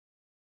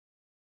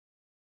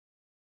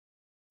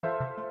Ever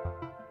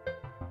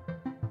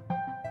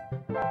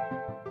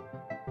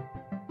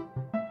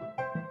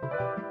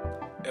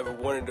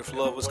wondered if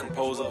love was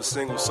composed of a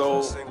single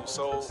soul?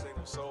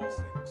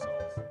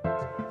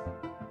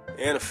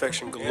 And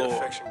affection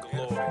galore.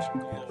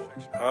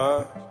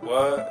 Huh?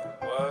 What?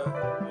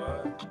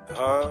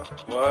 Huh?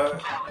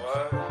 What?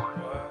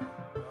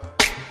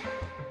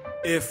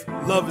 If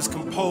love is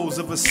composed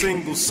of a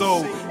single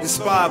soul,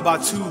 inspired by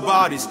two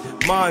bodies,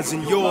 mine's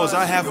and yours,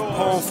 I have a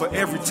poem for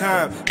every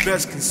time,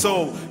 best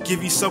console,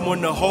 give you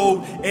someone to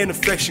hold, and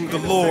affection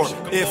galore.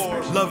 If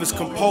love is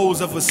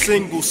composed of a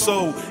single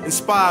soul,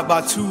 inspired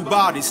by two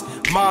bodies,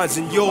 mine's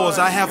and yours,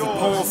 I have a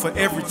poem for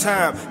every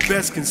time,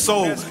 best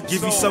console,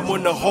 give you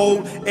someone to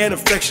hold, and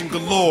affection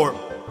galore.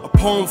 A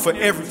poem for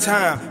every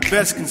time,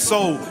 best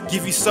console,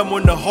 give you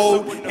someone to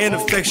hold, and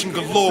affection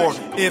galore.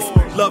 If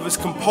love is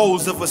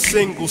composed of a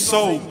single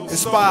soul,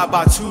 inspired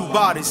by two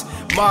bodies,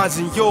 mine's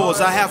and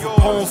yours, I have a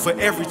poem for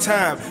every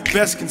time,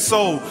 best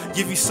console,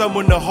 give you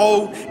someone to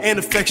hold, and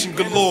affection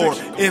galore.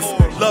 If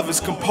love is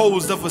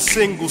composed of a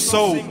single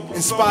soul,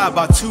 inspired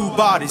by two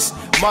bodies,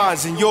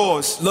 mine's and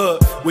yours.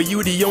 Look, where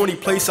you the only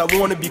place I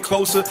wanna be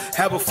closer,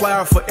 have a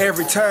flower for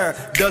every time,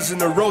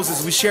 dozen of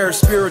roses, we share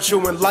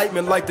spiritual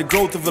enlightenment like the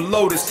growth of a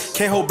lotus.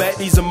 Can't hold back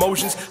these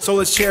emotions, so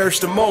let's cherish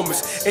the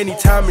moments.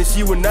 Anytime it's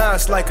you and I,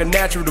 it's like a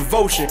natural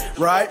devotion,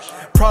 right?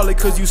 Probably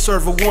cause you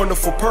serve a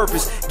wonderful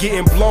purpose,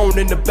 getting blown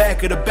in the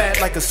back of the bat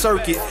like a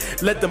circuit.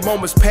 Let the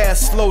moments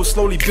pass slow,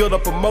 slowly build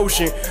up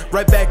emotion,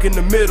 right back in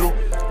the middle.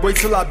 Wait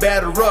till I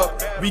batter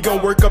up, we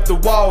gon' work up the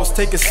walls,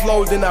 take it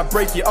slow, then I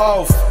break you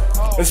off.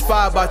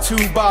 Inspired by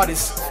two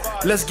bodies,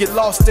 let's get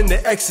lost in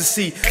the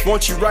ecstasy.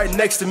 Want you right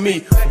next to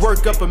me,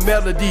 work up a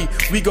melody.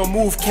 We gon'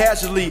 move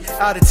casually,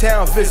 out of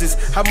town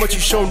visits. How much you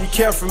shown you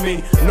care for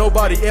me,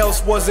 nobody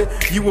else wasn't,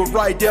 you were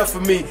right there for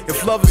me.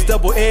 If love is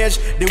double-edged,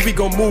 then we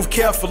gon' move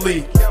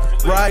carefully,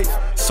 right?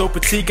 So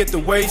petite at the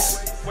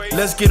waist,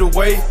 let's get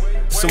away,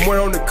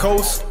 somewhere on the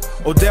coast,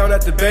 or down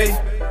at the bay.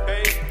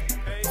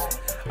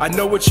 I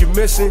know what you're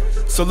missing,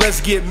 so let's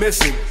get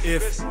missing.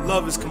 If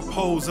love is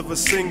composed of a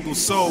single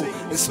soul,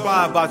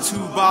 inspired by two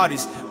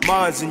bodies,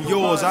 mine's and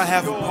yours, I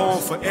have a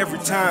poem for every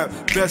time,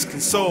 best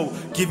console,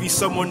 give you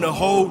someone to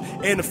hold,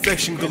 and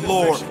affection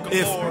galore.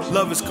 If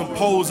love is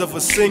composed of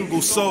a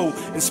single soul,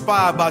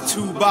 inspired by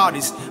two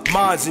bodies,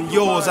 mine's and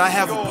yours, I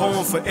have a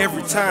poem for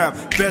every time,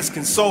 best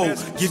console,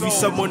 give you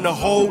someone to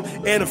hold,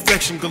 and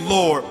affection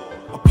galore.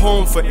 A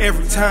poem for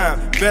every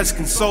time, best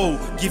console,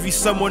 give you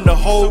someone to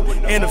hold,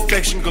 and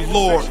affection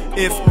galore.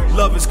 If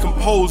love is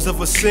composed of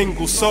a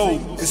single soul,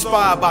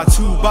 inspired by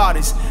two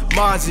bodies,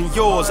 mine's and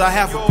yours, I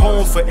have a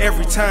poem for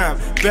every time,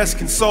 best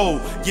console,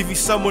 give you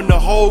someone to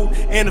hold,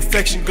 and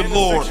affection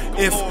galore.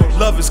 If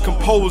love is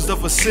composed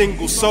of a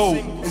single soul,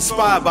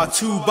 inspired by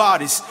two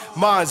bodies,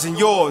 mine's and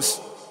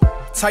yours.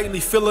 Tightly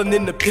filling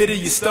in the pit of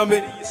your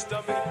stomach,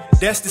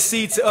 that's the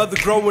seed to other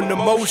growing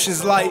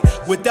emotions, like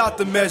without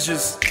the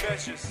measures.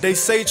 They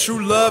say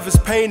true love is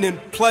pain and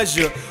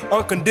pleasure,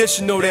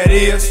 unconditional that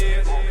is.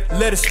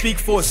 Let it speak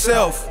for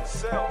itself.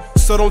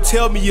 So don't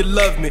tell me you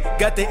love me.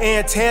 Got the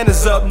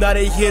antennas up, now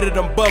they hear that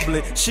I'm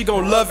bubbling. She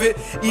gon' love it,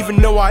 even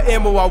though I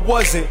am or I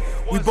wasn't.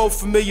 We both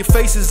familiar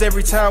faces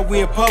every time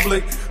we in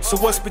public, so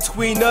what's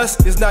between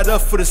us is not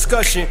up for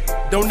discussion.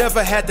 Don't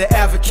ever have to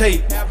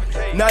advocate,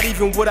 not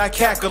even what I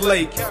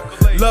calculate.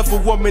 Love a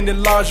woman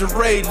in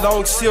lingerie,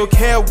 long silk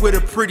hair with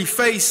a pretty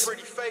face,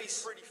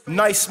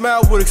 nice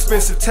smile with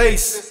expensive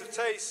taste.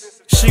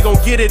 She gon'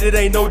 get it, it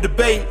ain't no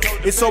debate.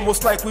 It's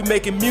almost like we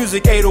making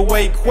music,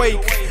 808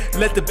 quake.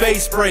 Let the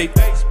bass break.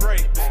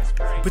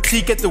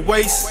 Petite at the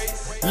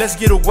waist, let's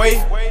get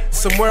away,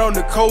 somewhere on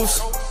the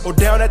coast or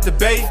down at the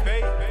bay.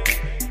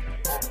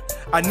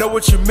 I know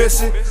what you're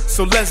missing,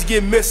 so let's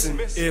get missing.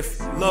 If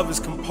love is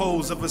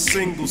composed of a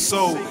single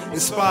soul,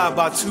 inspired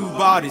by two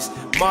bodies,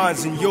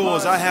 mine's and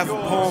yours, I have a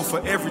poem for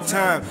every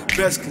time,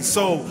 best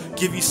console,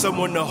 give you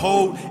someone to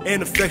hold,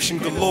 and affection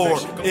galore.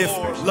 If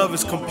love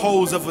is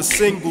composed of a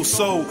single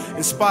soul,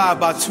 inspired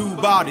by two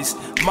bodies,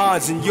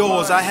 mine's and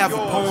yours, I have a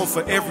poem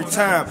for every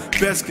time,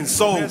 best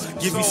console,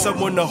 give you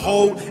someone to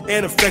hold,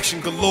 and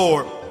affection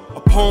galore. A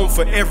poem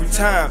for every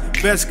time,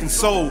 best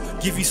console,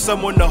 give you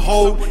someone to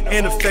hold,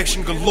 and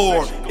affection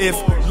galore. If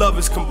love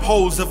is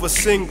composed of a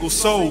single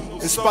soul,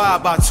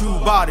 inspired by two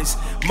bodies,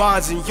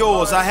 mine's and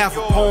yours, I have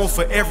a poem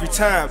for every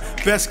time,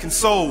 best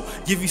console,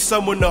 give you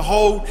someone to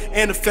hold,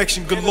 and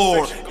affection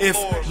galore. If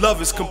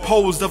love is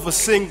composed of a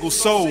single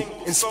soul,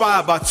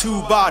 inspired by two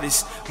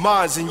bodies,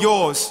 mine's and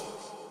yours.